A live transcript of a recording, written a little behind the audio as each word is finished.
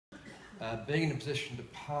being in a position to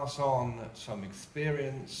pass on some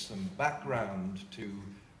experience, some background to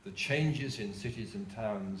the changes in cities and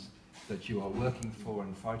towns that you are working for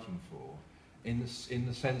and fighting for, in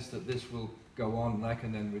the sense that this will go on and I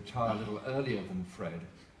can then retire a little earlier than Fred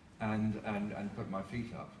and put my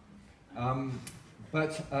feet up. I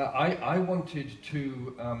wanted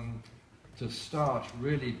to start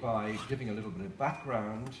really by giving a little bit of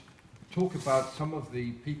background, talk about some of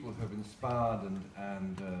the people who have inspired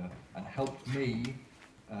and helped me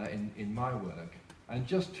in my work, and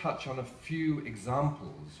just touch on a few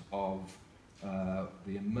examples of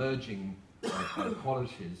the emerging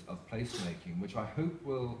qualities of placemaking, which I hope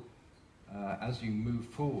will, as you move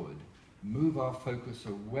forward, move our focus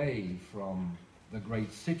away from the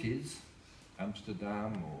great cities,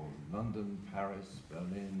 Amsterdam or London, Paris,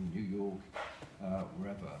 Berlin, New York,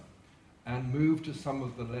 wherever, and move to some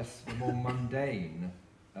of the more mundane,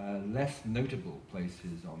 less notable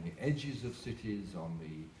places on the edges of cities,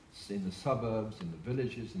 in the suburbs, in the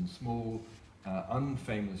villages, in small,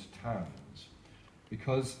 unfamous towns.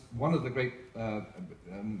 Because one of the great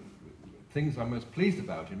things I'm most pleased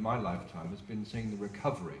about in my lifetime has been seeing the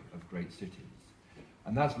recovery of great cities.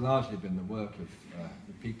 And that's largely been the work of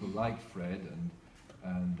the people like Fred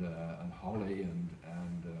and Holly and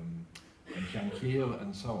Jankiel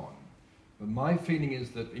and so on. But my feeling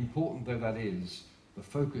is that, important though that is, the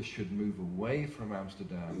focus should move away from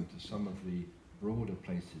Amsterdam to some of the broader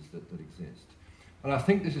places that exist. And I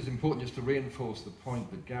think this is important just to reinforce the point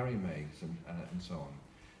that Gary makes and so on,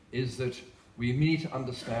 is that we need to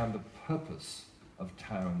understand the purpose of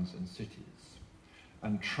towns and cities.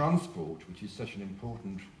 And transport, which is such an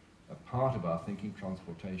important part of our thinking,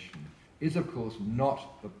 transportation, is of course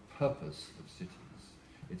not the purpose of cities.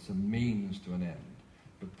 It's a means to an end.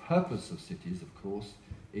 The purpose of cities, of course,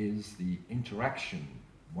 is the interaction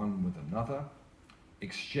one with another,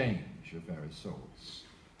 exchange of various sorts.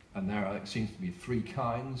 And there are, it seems to be, three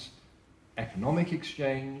kinds: economic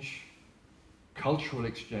exchange, cultural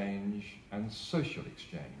exchange, and social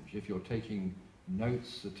exchange. If you're taking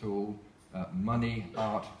notes at all, money,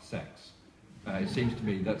 art, sex. It seems to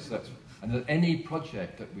me and that any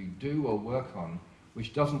project that we do or work on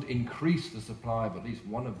which doesn't increase the supply of at least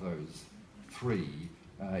one of those three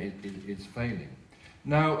is failing.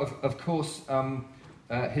 Now, of course,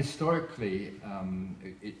 historically,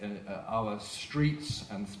 our streets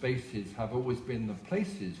and spaces have always been the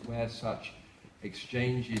places where such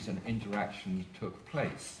exchanges and interactions took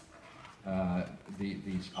place.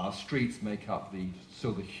 Our streets make up the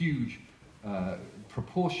huge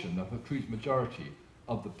proportion of a huge majority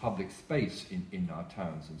of the public space in our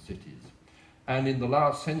towns and cities. And in the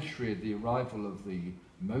last century, the arrival of the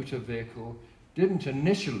motor vehicle didn't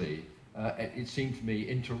initially, it seemed to me,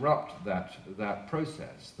 interrupt that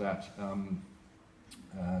process.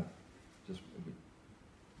 Just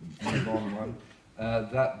move on one.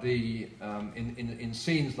 In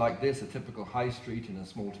scenes like this, a typical high street in a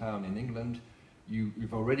small town in England,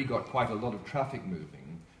 you've already got quite a lot of traffic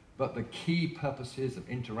moving, but the key purposes of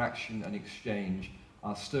interaction and exchange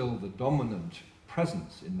are still the dominant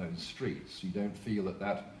presence in those streets. You don't feel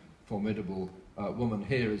that formidable woman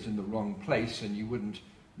here is in the wrong place, and you wouldn't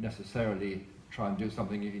necessarily try and do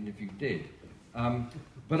something even if you did.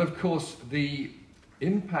 But of course, the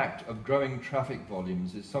impact of growing traffic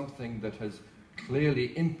volumes is something that has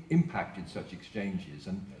clearly impacted such exchanges,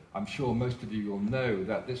 and I'm sure most of you will know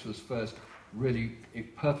that this was first really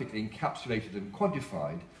perfectly encapsulated and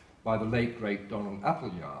quantified by the late great Donald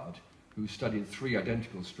Appleyard, who studied 3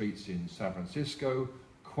 identical streets in San Francisco,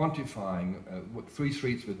 quantifying 3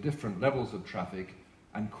 streets with different levels of traffic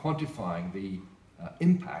and quantifying the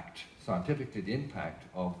impact, scientifically the impact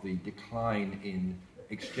of the decline in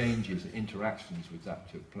exchanges and interactions which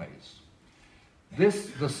that took place.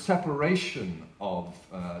 The separation of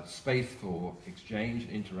space for exchange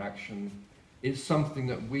and interaction is something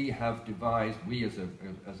that we have devised, we as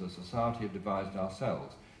a society have devised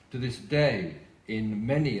ourselves. To this day, in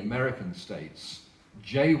many American states,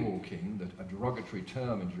 jaywalking, a derogatory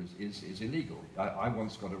term, is illegal. I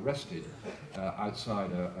once got arrested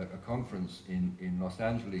outside a conference in Los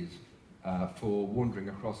Angeles for wandering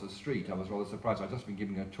across the street. I was rather surprised. I'd just been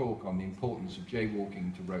giving a talk on the importance of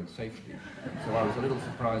jaywalking to road safety, so I was a little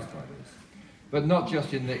surprised by this. But not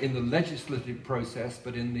just in the legislative process,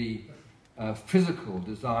 but in the physical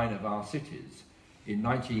design of our cities. In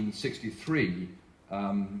 1963,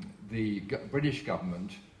 the British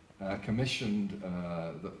government commissioned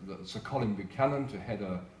Sir Colin Buchanan to head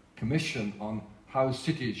a commission on how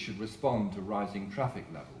cities should respond to rising traffic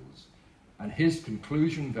levels. And his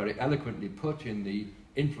conclusion, very eloquently put in the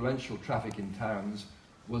influential Traffic in Towns,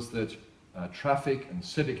 was that traffic and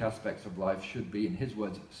civic aspects of life should be, in his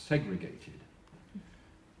words, segregated,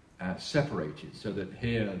 separated, so that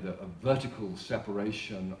here a vertical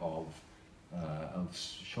separation of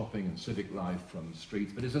shopping and civic life from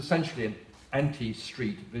streets, but it's essentially an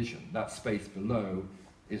anti-street vision. That space below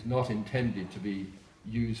is not intended to be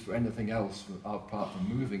used for anything else apart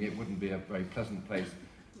from moving. It wouldn't be a very pleasant place,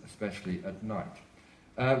 especially at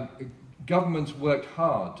night. Governments worked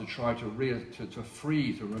hard to try to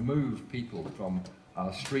remove people from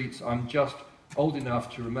our streets. I'm just old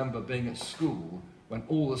enough to remember being at school when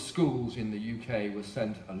all the schools in the UK were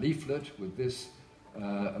sent a leaflet with this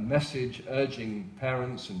a message urging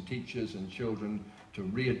parents and teachers and children to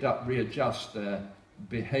readjust their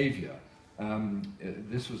behaviour.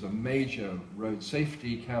 This was a major road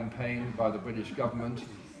safety campaign by the British government,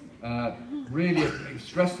 really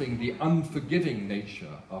stressing the unforgiving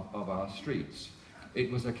nature of our streets. It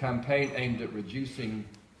was a campaign aimed at reducing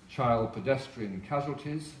child pedestrian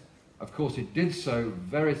casualties. Of course, it did so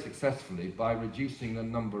very successfully by reducing the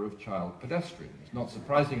number of child pedestrians. Not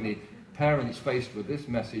surprisingly, parents faced with this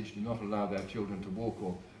message do not allow their children to walk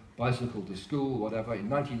or bicycle to school, whatever. In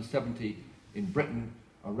 1970, in Britain,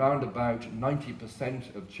 around about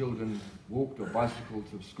 90% of children walked or bicycled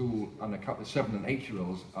to school, 7 and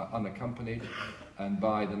 8-year-olds unaccompanied, and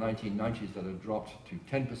by the 1990s that had dropped to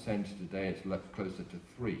 10%. Today it's closer to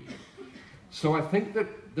 3%. So I think that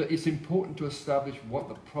it's important to establish what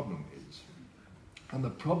the problem is. And the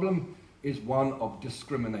problem is one of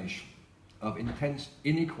discrimination, of intense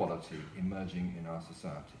inequality emerging in our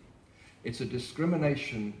society. It's a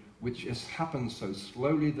discrimination which has happened so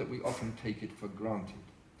slowly that we often take it for granted.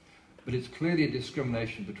 But it's clearly a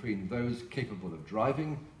discrimination between those capable of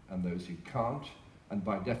driving and those who can't, and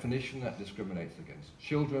by definition that discriminates against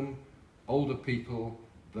children, older people,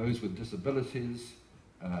 those with disabilities,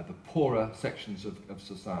 the poorer sections of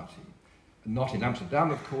society. Not in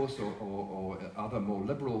Amsterdam, of course, or other more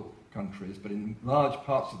liberal countries, but in large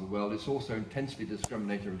parts of the world it's also intensely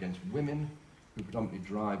discriminatory against women, who predominantly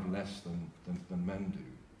drive less than men do.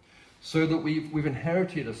 So that we've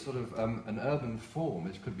inherited a sort of an urban form,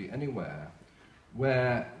 it could be anywhere,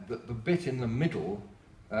 where the bit in the middle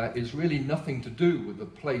is really nothing to do with the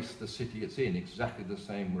place the city it's in, exactly the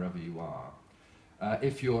same wherever you are.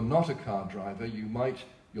 If you're not a car driver,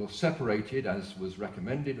 you're separated, as was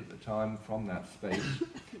recommended at the time, from that space.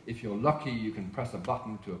 If you're lucky, you can press a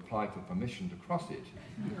button to apply for permission to cross it.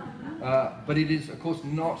 But it is, of course,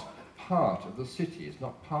 not part of the city. It's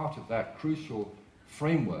not part of that crucial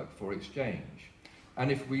framework for exchange.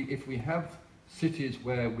 And if we have cities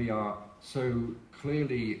where we are so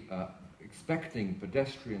clearly expecting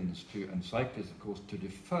pedestrians and cyclists, of course, to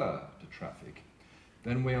defer to traffic,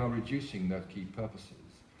 then we are reducing those key purposes.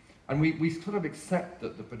 And we sort of accept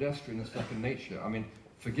that the pedestrian is second nature. I mean,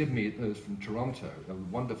 forgive me, those from Toronto, a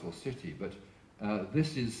wonderful city, but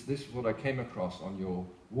this is what I came across on your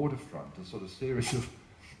waterfront, a sort of series of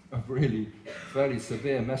really fairly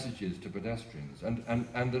severe messages to pedestrians.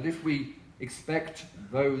 And that if we expect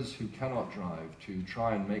those who cannot drive to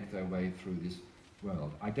try and make their way through this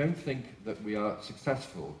world, I don't think that we are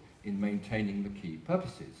successful in maintaining the key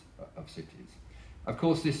purposes of cities. Of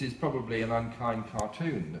course, this is probably an unkind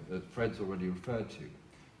cartoon that Fred's already referred to,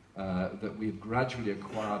 that we've gradually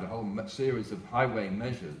acquired a whole series of highway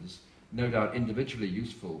measures, no doubt individually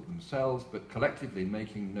useful themselves, but collectively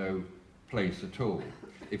making no place at all.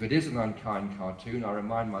 If it is an unkind cartoon, I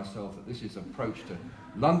remind myself that this is an approach to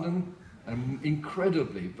London, an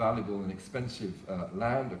incredibly valuable and expensive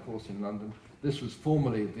land, of course, in London. This was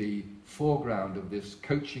formerly the foreground of this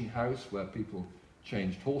coaching house where people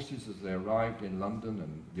changed horses as they arrived in London,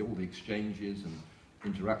 and all the exchanges and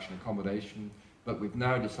interaction accommodation. But we've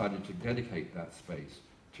now decided to dedicate that space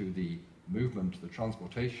to the movement, the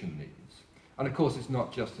transportation needs. And of course, it's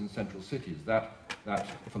not just in central cities. That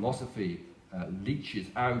philosophy leaches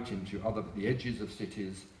out into the edges of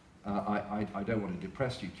cities. I don't want to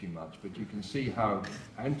depress you too much, but you can see how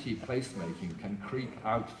anti-placemaking can creep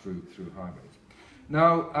out through highways.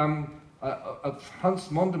 Now, Hans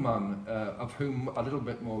Monderman, of whom a little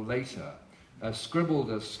bit more later,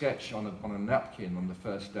 scribbled a sketch on a napkin on the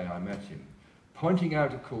first day I met him, pointing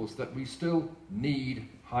out, of course, that we still need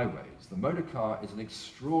highways. The motor car is an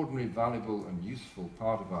extraordinarily valuable and useful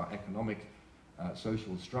part of our economic,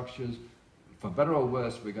 social structures. For better or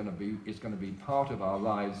worse, it's going to be part of our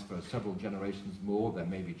lives for several generations more. There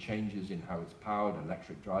may be changes in how it's powered,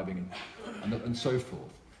 electric driving, and so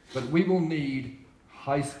forth. But we will need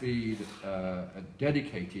high-speed,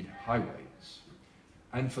 dedicated highways.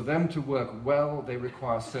 And for them to work well, they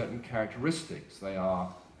require certain characteristics. They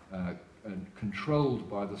are controlled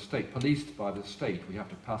by the state, policed by the state. We have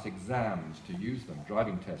to pass exams to use them,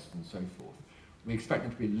 driving tests and so forth. We expect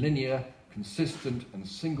them to be linear, consistent, and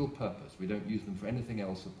single purpose. We don't use them for anything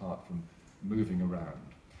else apart from moving around.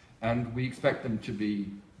 And we expect them to be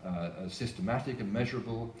systematic and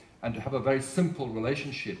measurable, and to have a very simple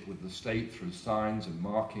relationship with the state through signs and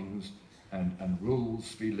markings and rules,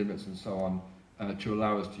 speed limits and so on, to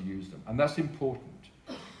allow us to use them. And that's important.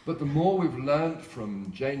 But the more we've learned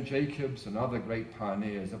from Jane Jacobs and other great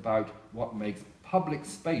pioneers about what makes public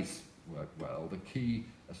space work well, the key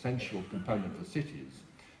essential component for cities,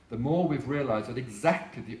 the more we've realized that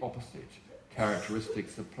exactly the opposite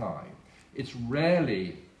characteristics apply. It's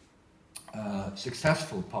rarely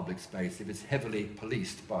successful public space if it's heavily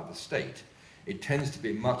policed by the state. It tends to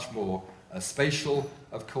be much more spatial,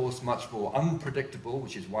 of course, much more unpredictable,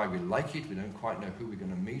 which is why we like it. We don't quite know who we're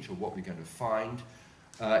going to meet or what we're going to find.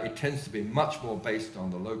 It tends to be much more based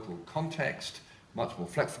on the local context, much more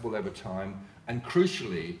flexible over time, and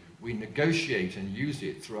crucially, we negotiate and use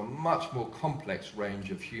it through a much more complex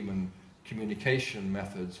range of human communication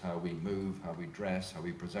methods, how we move, how we dress, how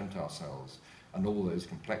we present ourselves, and all those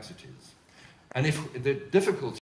complexities. And if the difficulty